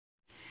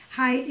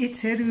Hi,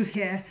 it's Eru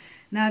here.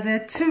 Now, there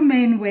are two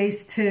main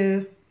ways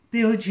to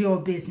build your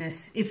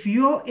business. If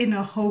you're in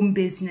a home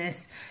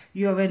business,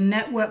 you're a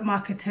network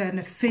marketer and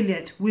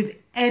affiliate with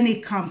any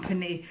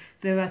company,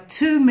 there are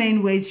two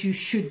main ways you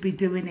should be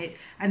doing it.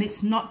 And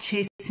it's not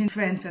chasing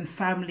friends and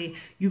family.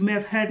 You may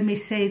have heard me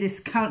say this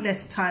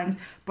countless times,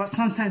 but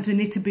sometimes we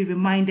need to be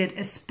reminded,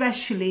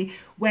 especially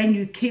when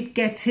you keep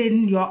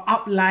getting your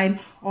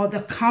upline or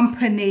the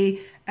company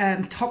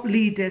top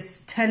leaders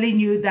telling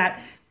you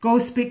that go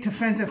speak to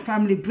friends and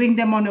family, bring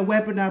them on a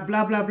webinar,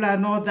 blah, blah, blah,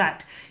 and all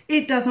that.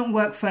 It doesn't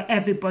work for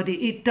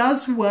everybody. It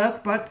does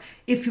work, but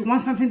if you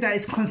want something that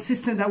is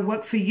consistent, that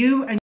works for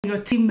you and your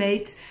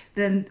teammates,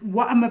 then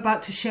what I'm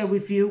about to share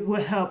with you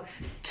will help.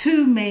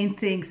 Two main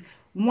things.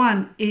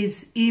 One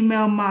is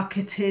email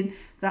marketing.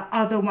 The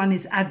other one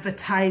is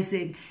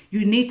advertising.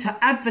 You need to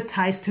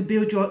advertise to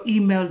build your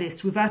email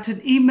list. Without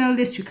an email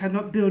list, you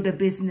cannot build a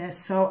business.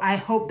 So I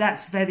hope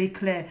that's very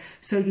clear.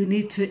 So you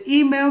need to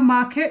email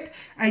market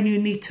and you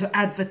need to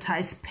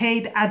advertise,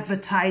 paid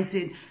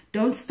advertising.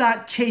 Don't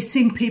start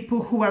chasing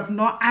people who have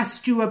not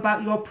asked you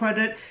about your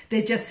product.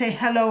 They just say,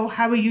 hello,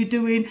 how are you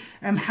doing?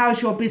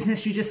 How's your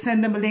business? You just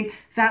send them a link.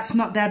 That's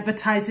not the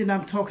advertising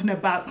I'm talking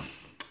about.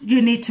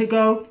 You need to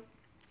go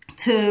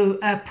to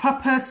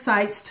proper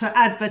sites to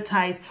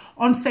advertise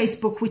on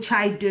Facebook, which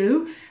I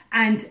do,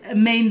 and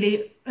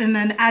mainly in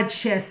an ad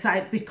share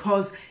site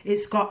because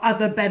it's got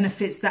other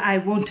benefits that I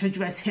won't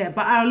address here,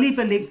 but I'll leave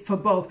a link for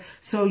both.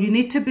 So you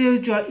need to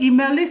build your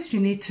email list.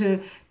 You need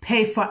to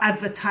pay for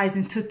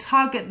advertising to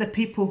target the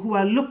people who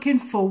are looking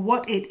for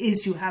what it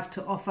is you have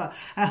to offer.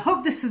 I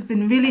hope this has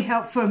been really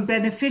helpful and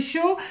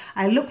beneficial.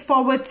 I look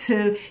forward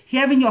to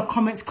hearing your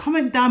comments.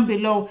 Comment down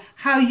below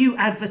how you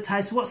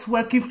advertise, what's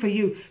working for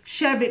you.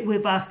 Share it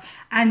with us.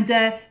 And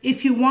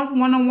if you want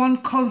one-on-one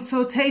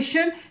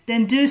consultation,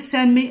 then do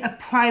send me a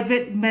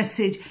private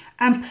message.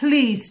 And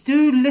please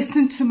do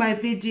listen to my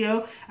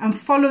video and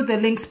follow the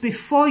links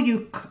before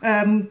you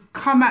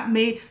come at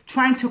me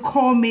trying to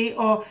call me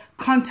or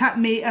contact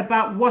me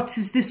about what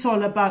is this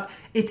all about.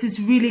 It is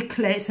really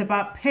clear. It's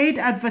about paid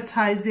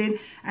advertising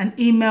and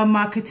email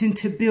marketing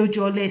to build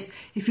your list.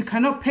 If you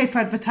cannot pay for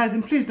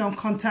advertising, please don't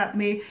contact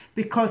me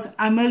because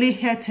I'm only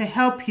here to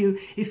help you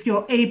if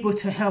you're able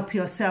to help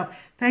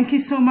yourself. Thank you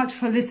so much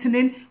for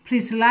listening.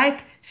 Please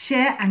like,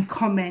 share and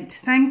comment.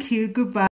 Thank you. Goodbye.